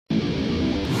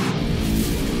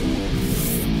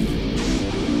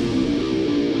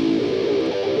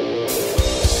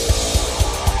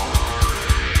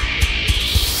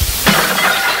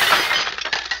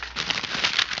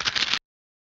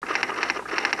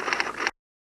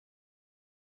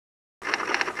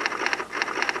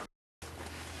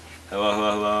Hello,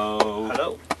 hello, hello.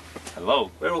 Hello.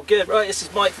 Hello. We're all good. Right, this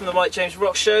is Mike from the Mike James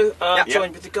Rock Show.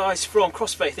 Joined with the guys from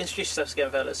Crossfaith. Introduce yourselves again,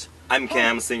 fellas. I'm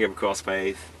Cam, singer of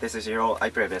Crossfaith. This is Hero. I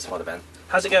play bass for the band.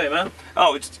 How's it going, man?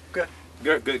 Oh, it's Good.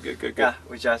 Good. Yeah,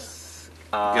 we just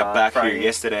Got back Friday.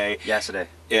 here yesterday.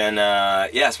 And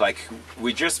yes, like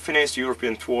we just finished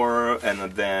European tour,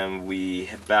 and then we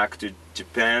head back to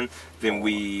Japan. Then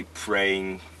we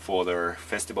praying for the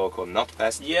festival called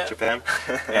Knotfest, Japan.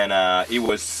 And it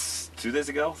was 2 days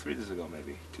ago, 3 days ago,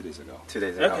 maybe 2 days ago. 2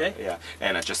 days ago. Okay. Yeah,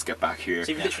 and I just got back here.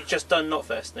 So you've literally just done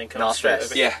Knotfest and then come straight Knotfest.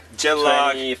 over here. Yeah, jet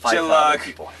lag.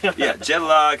 People. Yeah, jet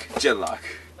lag.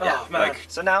 Oh, man. Like,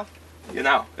 So now, you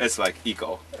know, it's like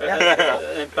eco.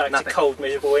 And back to cold,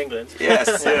 miserable England.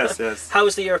 Yes. How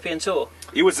was the European tour?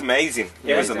 It was amazing.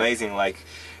 It was amazing. Like,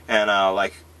 and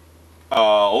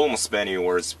almost venue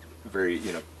was very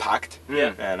packed.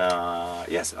 Yeah. And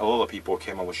yes, a lot of people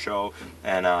came on the show,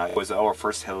 and it was our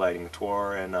first headlining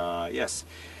tour. And yes,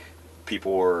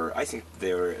 people were. I think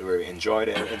they were really enjoyed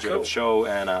the show.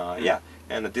 And yeah.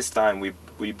 And this time we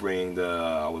bring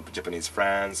our Japanese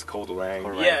friends, Cold Rain.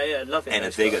 Yeah, loving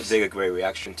and they got great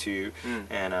reaction too.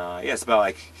 And yes, but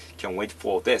like can't wait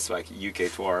for this like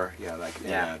UK tour.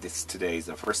 This today is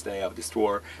the first day of this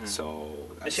tour. So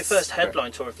it's your first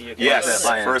headline tour of the UK. Yes,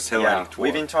 first headline tour.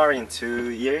 We've been touring 2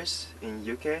 years in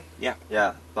UK. Yeah,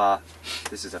 but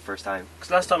this is the first time.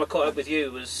 Because last time I caught up with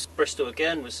you was Bristol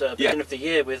again. Was beginning of the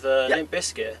year with Limp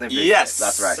Bizkit. Yes,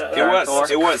 that's right.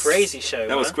 It was a crazy show.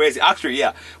 That was crazy. Actually,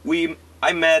 yeah,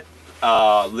 I met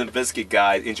Limp Bizkit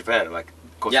guys in Japan, like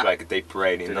like they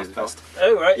parade in Knotfest.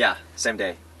 Oh right. Yeah, same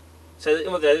day.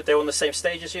 So they're on the same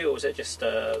stage as you, or was it just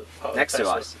part next of the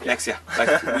to festival? us? Next,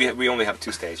 like we only have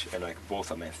 2 stages, and like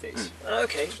both are main stage.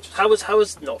 Okay. How was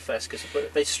Knotfest? Because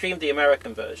they streamed the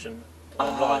American version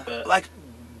online, but like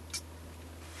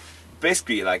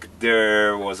basically like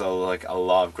there was a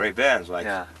lot of great bands. Like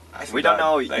we don't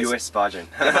know US version.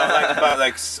 but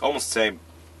like almost say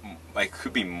like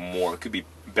could be more, could be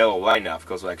better lineup,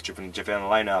 because like Japan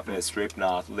lineup is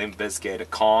Slipknot, Limp Bizkit,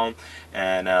 Con,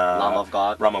 and Lamb of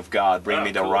God, Bring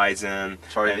Me the Horizon,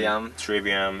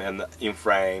 Trivium, and In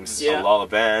Frames. A lot of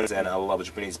bands and a lot of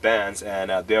Japanese bands,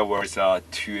 and there was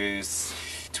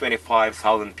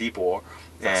 25,000 people.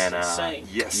 That's insane.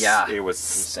 Yes, it was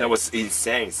insane. That was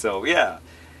insane. So yeah,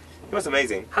 it was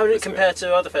amazing. How did it compare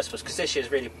to other festivals? Because this year's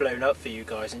really blown up for you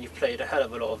guys, and you've played a hell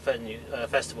of a lot of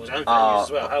festivals and venues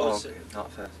as well. How was it?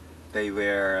 They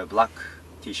wear black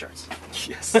T-shirts.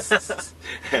 Yes,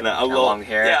 and long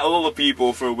hair. Yeah, a lot of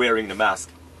people for wearing the mask.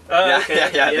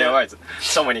 There were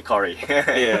so many curry.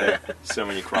 So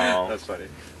many crowns. That's funny.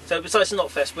 So besides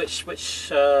Knotfest, which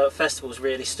festivals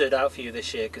really stood out for you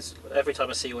this year? Because every time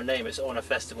I see your name, it's on a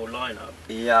festival lineup.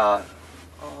 Yeah.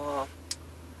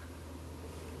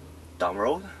 Down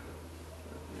Road.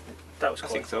 That was quite.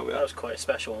 I think so, yeah. That was quite a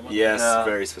special one. Wasn't Yes,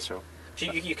 very special.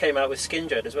 You came out with Skin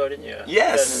Dread as well, didn't you?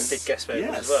 Yes. And did guest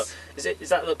vocals as well. Is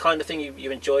that the kind of thing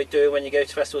you enjoy doing when you go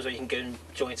to festivals, where you can go and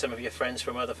join some of your friends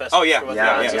from other festivals? Oh yeah, from other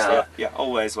bands as well?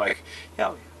 Always like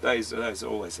that is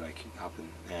always like happen,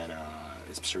 and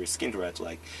especially Skin Dread,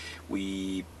 like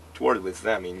we toured with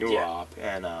them in Europe,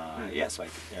 and yes,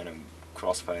 like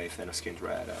Crossfaith and Skin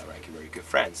Dread are like very good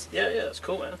friends. Yeah, that's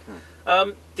cool, man.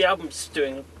 The album's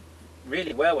doing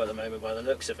really well at the moment by the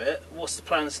looks of it. What's the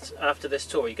plans after this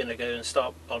tour? Are you going to go and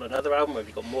start on another album, or have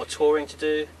you got more touring to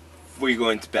do? We're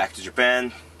going back to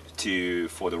Japan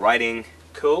for the writing.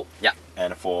 Cool. Yeah.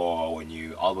 And for our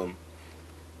new album,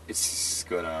 it's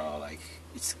gonna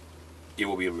it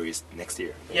will be released next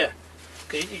year. Yeah.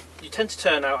 Because you tend to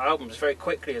turn out albums very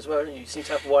quickly as well, don't you? You seem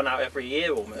to have one out every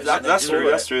year almost. That's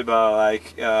true. But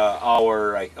like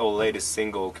our latest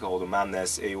single called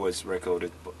Madness, it was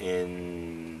recorded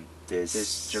in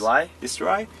this July.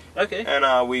 Okay. And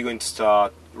we're going to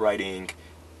start writing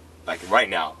like right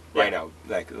now,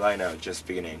 just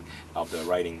beginning of the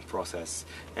writing process.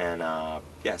 And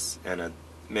yes, and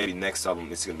maybe next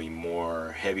album is going to be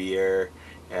more heavier.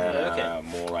 And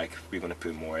more like we're gonna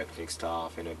put more ethnic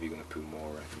stuff, and we're gonna put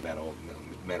more like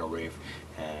metal riff,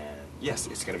 and yes,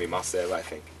 it's gonna be massive, I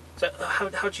think. So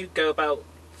how do you go about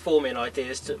forming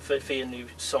ideas for your new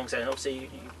songs? And obviously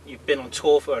you've been on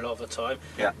tour for a lot of the time.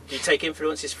 Yeah. Do you take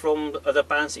influences from other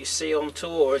bands that you see on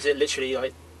tour, or is it literally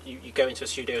like you go into a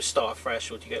studio, start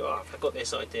fresh, or do you go, I've got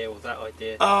this idea or that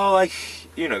idea? Oh, like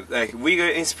we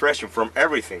get inspiration from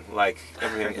everything, like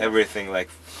everything, like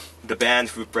the band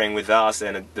who playing with us,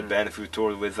 and the band who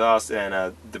toured with us,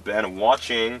 and the band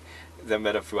watching, the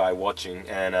band who I watching,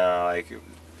 and like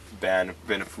band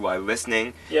who I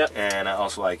listening, and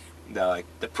also like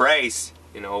the praise,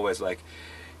 always like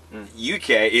UK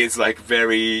is like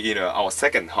very, you know, our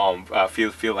second home.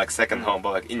 Feel like second home,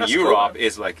 but like in That's Europe, cool.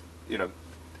 is like, you know,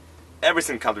 every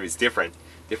single country is different.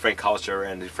 Different culture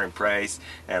and different place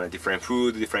and different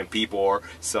food, different people.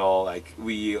 So like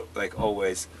we like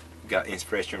always got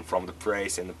inspiration from the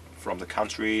place and from the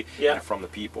country and from the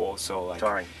people. So like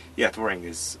touring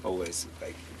is always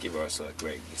like give us a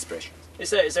great inspiration. Is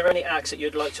there any acts that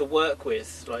you'd like to work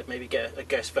with, like maybe get a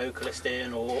guest vocalist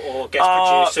in or guest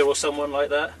producer or someone like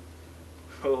that?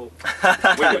 Oh.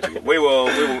 we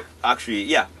will actually,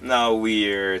 yeah. Now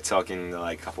we're talking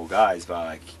like a couple guys, but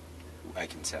like I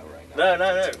can tell right now.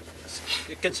 No. It's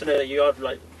good to know that you are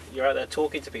like you're out there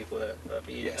talking to people. That'd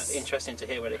be interesting to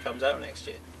hear when it comes out next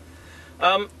year.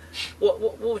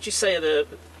 What would you say are the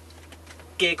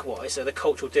gig-wise, are the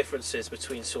cultural differences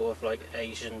between sort of like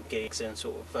Asian gigs and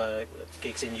sort of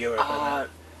gigs in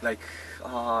Europe? Like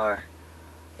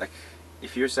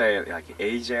if you say like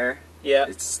Asia,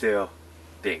 it's still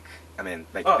big. I mean,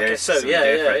 like there's some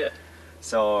different.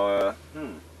 So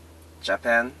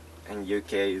Japan and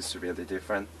UK is really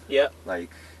different. Yeah.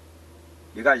 Like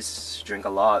you guys drink a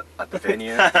lot at the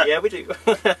venue. Yeah, we do.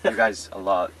 You guys a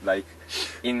lot. Like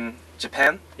in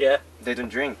Japan, they don't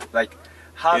drink. Like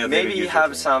maybe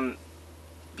have some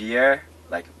beer,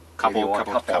 like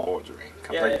couple drink.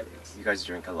 You guys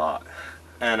drink a lot.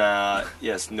 And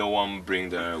yes, no one bring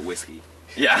the whiskey.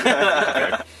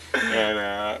 Yeah.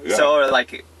 And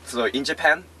so in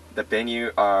Japan, the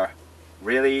venue are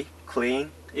really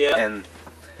clean. Yeah. And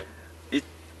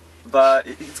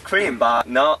it's clean, but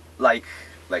not like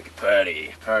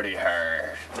pretty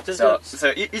her. So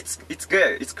it's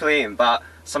good. It's clean, but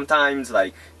sometimes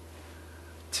like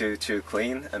too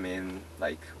clean. I mean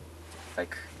like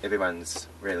everyone's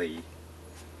really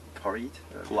polite.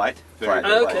 Very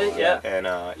okay, yeah. And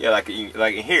like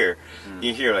in here,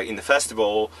 like in the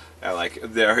festival, like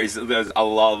there's a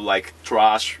lot of like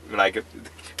trash, like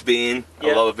bin, a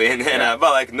lot of bin, and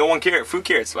but like no one cares. Who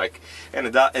cares? Like, and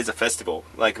that is a festival.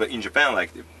 Like in Japan,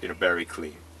 like you know, very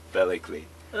clean. Oh, like,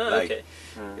 okay.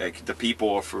 Like the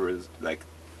people for like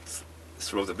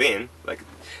throw the bin, like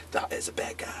that is a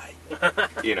bad guy.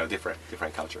 You know, different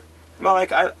culture. Well,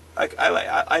 like I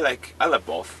love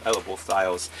both. I love both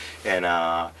styles, and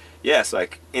yes,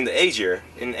 like in Asia,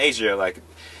 like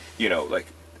you know, like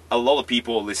a lot of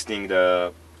people listening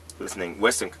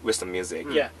Western music.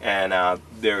 Yeah. And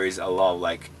there is a lot of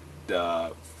like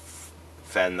the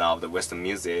fan of the Western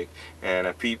music,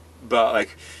 and but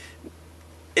like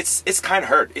it's kind of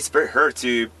hard. It's very hard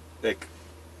to like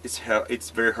it's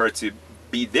very hard to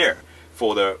be there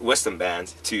for the Western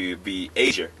bands to be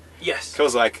Asia. Yes.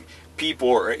 Because like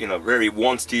people, you know, really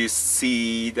want to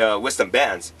see the Western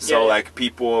bands. So like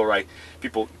people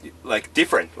like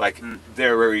different. Like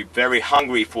they're very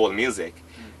hungry for the music.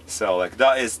 So like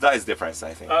that is difference,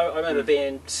 I think. I remember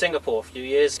being in Singapore a few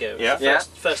years ago. Yeah.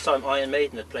 First time Iron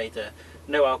Maiden had played there.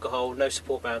 No alcohol, no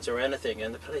support bands or anything,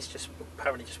 and the place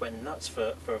apparently just went nuts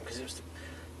for them because it was the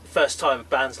first time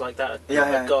bands like that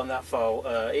had gone that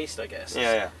far east, I guess.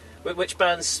 Yeah. Which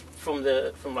bands from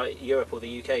like Europe or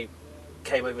the UK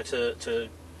came over to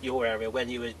your area when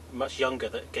you were much younger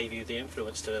that gave you the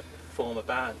influence to form a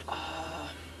band?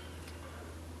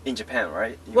 In Japan,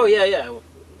 right? Well, yeah.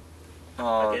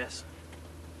 I guess.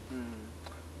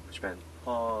 Which band?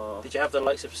 Did you have the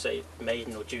likes of, say,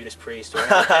 Maiden or Judas Priest or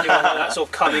anyone like that sort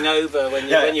of coming over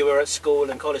when you were at school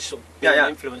and college, sort of being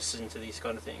influenced into these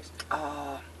kind of things?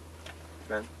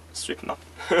 Man. Slipknot.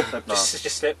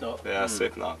 Just Slipknot. Yeah,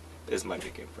 Slipknot is my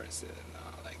big influence. And,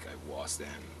 like I watched them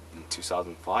in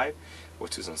 2005 or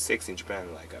 2006 in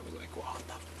Japan. Like I was like, what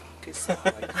the fuck is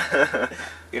that? Like,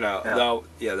 you know,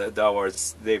 that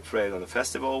was they played on the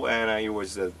festival, and it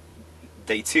was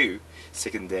day 2.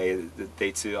 Second day, the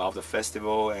day 2 of the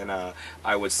festival, and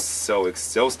I was so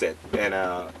exhausted. And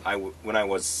when I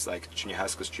was like junior high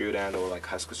school student or like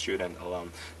high school student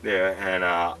alone there, and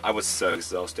I was so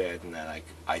exhausted. And then, like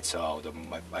I told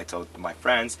my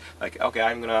friends, like, okay,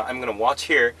 I'm gonna watch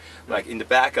here, like in the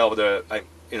back of the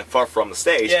far from the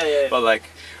stage. Yeah. But like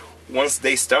once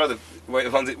they started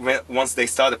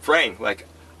playing, like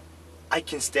I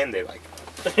can stand there, like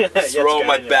throw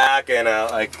my back, and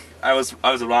like I was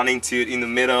running in the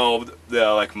middle of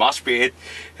the like mosh pit,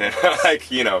 and like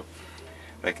you know,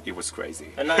 like it was crazy.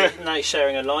 And now you're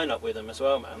sharing a lineup with them as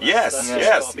well, man. Yes,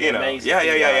 you know, amazing.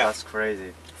 Yeah. That's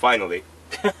crazy. Finally,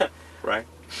 right?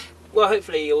 Well,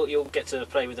 hopefully you'll get to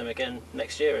play with them again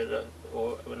next year,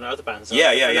 or when other bands.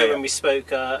 Yeah. When we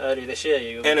spoke earlier this year,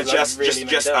 you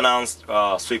just announced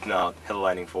Slipknot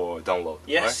headlining for Download.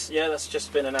 Yes, right? yeah, that's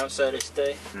just been announced earlier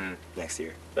today. Next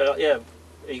year. But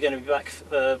are you going to be back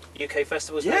for UK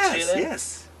festivals next year then?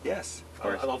 Yes.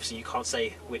 course. Obviously, you can't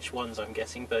say which ones, I'm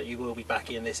guessing, but you will be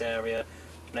back in this area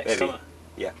next Maybe. summer.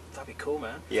 Yeah. That'd be cool,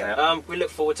 man. Yeah. We look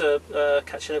forward to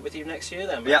catching up with you next year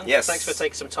then, man. Yeah. Yes. Thanks for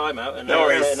taking some time out and No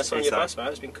worries. letting us on your Anytime. bus, man.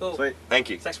 It's been cool. Sweet. Thank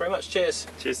you. Thanks very much. Cheers.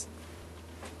 Cheers.